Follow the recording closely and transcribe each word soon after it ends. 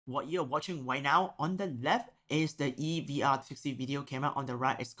What you're watching right now on the left is the EVR 360 video camera. On the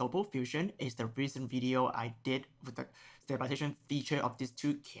right is GoPro Fusion. It's the recent video I did with the stabilization feature of these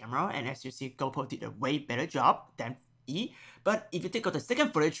two cameras. And as you see, GoPro did a way better job than E. But if you take out the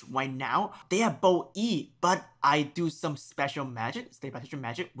second footage right now, they are both E, but I do some special magic, stabilization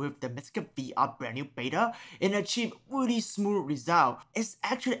magic with the Mistika VR brand new beta and achieve really smooth result. It's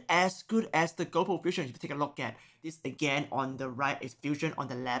actually as good as the GoPro Fusion. If you take a look at this again, on the right is Fusion, on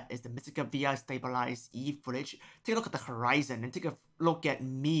the left is the Mistika VR stabilized E footage. Take a look at the horizon and take a look at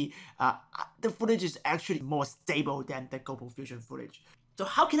me. The footage is actually more stable than the GoPro Fusion footage. So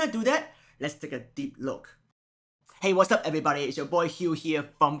how can I do that? Let's take a deep look. Hey, what's up everybody? It's your boy Hugh here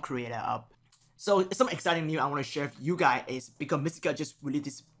from Creator Up. So some exciting news I want to share with you guys is because Mistika just released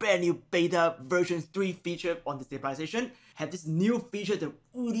this brand new beta version 3 feature on the stabilization. Have this new feature that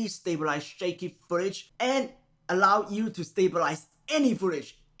really stabilize shaky footage and allow you to stabilize any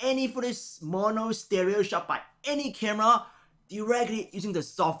footage, mono, stereo shot by any camera directly using the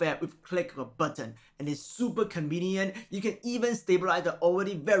software with click of a button, and it's super convenient. You can even stabilize the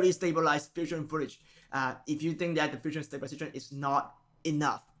already very stabilized Fusion footage if you think that the Fusion stabilization is not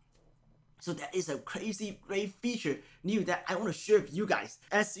enough. So that is a crazy great feature new that I want to share with you guys.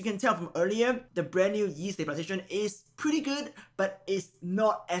 As you can tell from earlier, the brand new E stabilization is pretty good, but it's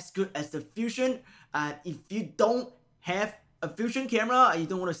not as good as the Fusion. If you don't have a Fusion camera, you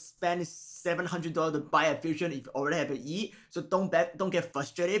don't want to spend $700 to buy a Fusion if you already have an E. So don't get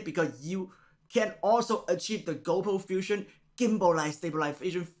frustrated, because you can also achieve the GoPro Fusion Gimbal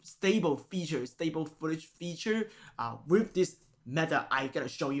stabilization, stable footage feature with this method I'm gonna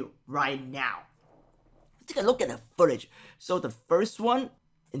show you right now. Take a look at the footage. So the first one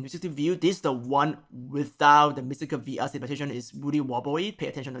in 360 view, this is the one without the Mistika VR stabilization. Is really wobbly. Pay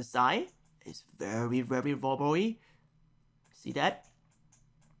attention to the side. It's very wobbly. See that?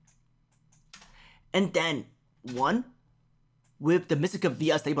 And then one with the Mistika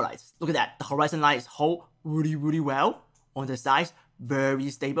VR stabilized. Look at that. The horizon line is hold really well. On the sides, very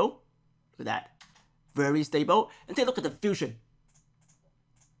stable. Look at that. Very stable. And take a look at the Fusion.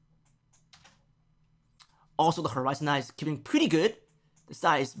 Also, the horizon line is keeping pretty good. The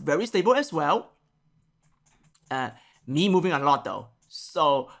side is very stable as well. Me moving a lot though.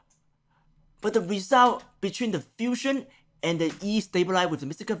 So, but the result between the Fusion and the E stabilized with the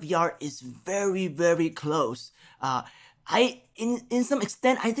Mistika VR is very close. In some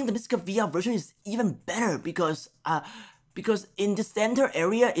extent, I think the Mistika VR version is even better because in the center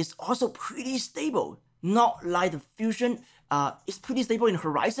area it's also pretty stable. Not like the Fusion. It's pretty stable in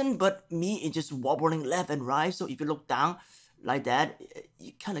horizon, but me, it's just wobbling left and right. So if you look down like that,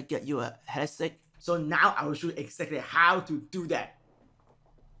 you kind of get you a headache. So now I will show you exactly how to do that.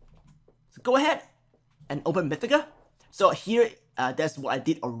 So go ahead and open Mistika. So here, that's what I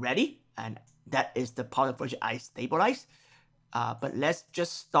did already, and that is the part of the footage I stabilized. But let's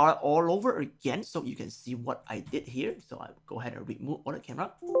just start all over again so you can see what I did here. So I'll go ahead and remove all the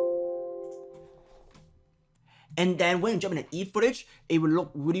camera. And then when you jump in the E footage, it will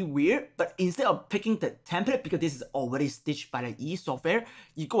look really weird. But instead of picking the template, because this is already stitched by the E software,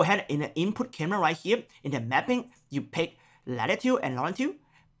 you go ahead in the input camera right here, in the mapping, you pick latitude and longitude.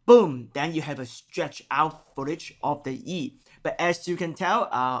 Boom, then you have a stretch out footage of the E. But as you can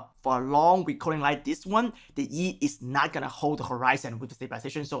tell, for a long recording like this one, the E is not gonna hold the horizon with the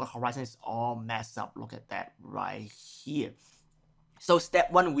stabilization, so the horizon is all messed up. Look at that right here. So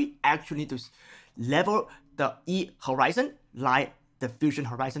step one, we actually need to level the E horizon like the Fusion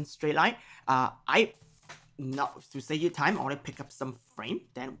horizon straight line. Now to save you time, I want to pick up some frame,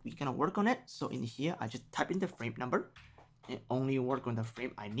 then we're gonna work on it. So in here, I just type in the frame number and only work on the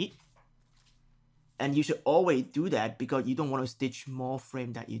frame I need. And you should always do that because you don't want to stitch more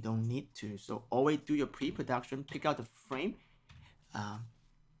frame that you don't need to. So always do your pre-production, pick out the frame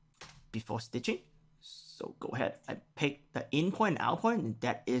before stitching. So go ahead, I pick the in point and out point, and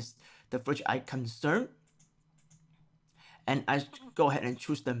that is the footage I concern. And I go ahead and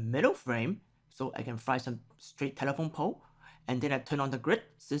choose the middle frame so I can fly some straight telephone pole. And then I turn on the grid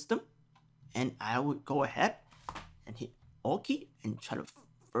system, and I would go ahead and hit Alt key and try to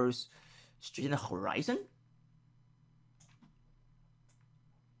first straighten the horizon.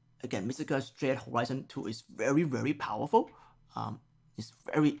 Again, Mistika straight horizon tool is very powerful. It's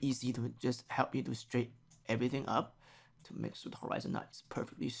very easy to just help you to straighten everything up to make sure the horizon line is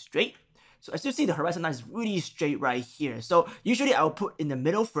perfectly straight. So as you see, the horizon line is really straight right here. So usually I will put in the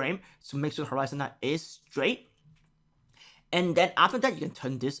middle frame to make sure the horizon line is straight. And then after that, you can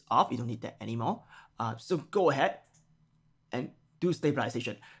turn this off. You don't need that anymore. So go ahead and do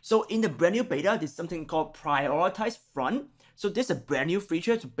stabilization. So in the brand new beta, there's something called prioritize front. So this is a brand new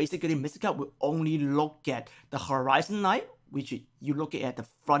feature. So basically, Mistika will only look at the horizon line, which you look at the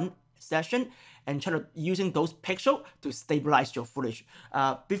front section, and try to using those pixels to stabilize your footage.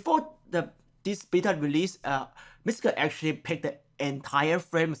 Before this beta release, Mistika actually picked the entire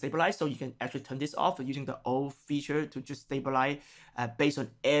frame stabilize, so you can actually turn this off using the old feature to just stabilize based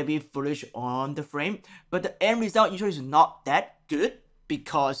on every footage on the frame. But the end result usually is not that good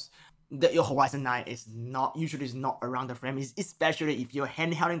because your horizon line is not around the frame, especially if you're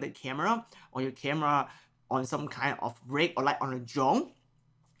handhelding the camera or your camera on some kind of rig or like on a drone.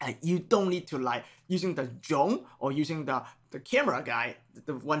 And you don't need to like using the drone or using the camera guy,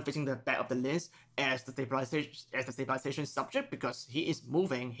 the one facing the back of the lens, as the stabilization subject, because he is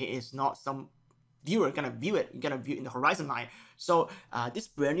moving. He is not some viewer gonna view it. You're gonna view it in the horizon line. So this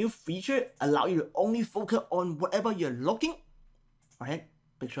brand new feature allow you to only focus on whatever you're looking. Alright,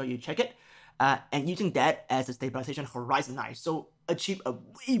 make sure you check it. And using that as a stabilization horizon line, so achieve a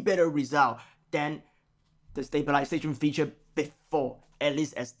way better result than the stabilization feature before. At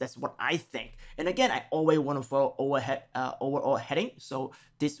least that's what I think. And again, I always want to follow overall heading, so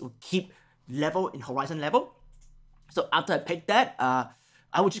this will keep level in horizon level. So after I pick that,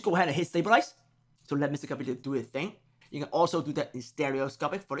 I will just go ahead and hit stabilize. So let Mistika video do its thing. You can also do that in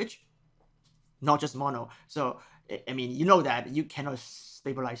stereoscopic footage, not just mono. So I mean, you know that you cannot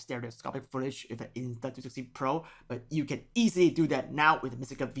stabilize stereoscopic footage with an Insta260 Pro, but you can easily do that now with the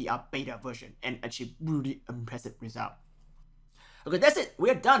Mistika VR beta version and achieve really impressive result. Okay, that's it.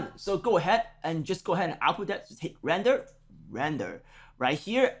 We're done. So go ahead and output that. Just hit render. Right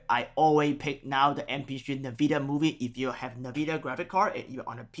here, I always pick now the MP3 NVIDIA movie if you have NVIDIA graphic card and you're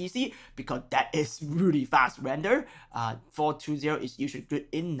on a PC, because that is really fast render. 420 is usually good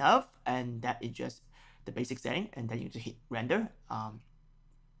enough, and that is just the basic setting, and then you just hit render.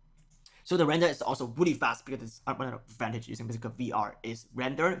 So the render is also really fast because it's one advantage using Mistika VR is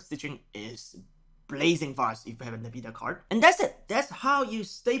render stitching is blazing fast if you have a NVIDIA card. And that's it. That's how you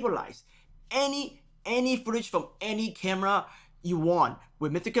stabilize any footage from any camera you want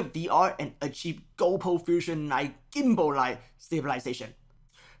with Mistika VR and achieve GoPro Fusion like Gimbal like stabilization.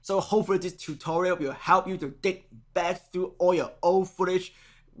 So hopefully this tutorial will help you to dig back through all your old footage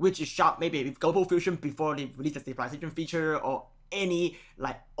which is shot maybe with GoPro Fusion before they release the stabilization feature, or any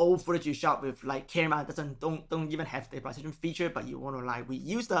like old footage you shot with like camera that don't even have stabilization feature, but you want to like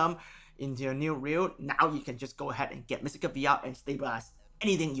reuse them into your new reel. Now you can just go ahead and get Mistika VR and stabilize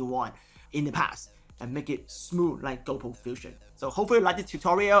anything you want in the past and make it smooth like GoPro Fusion. So hopefully you like this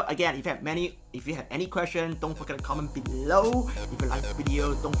tutorial. Again, if you have any question, don't forget to comment below. If you like the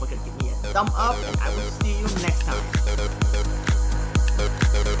video, don't forget to give me a thumb up, and I will see you next time.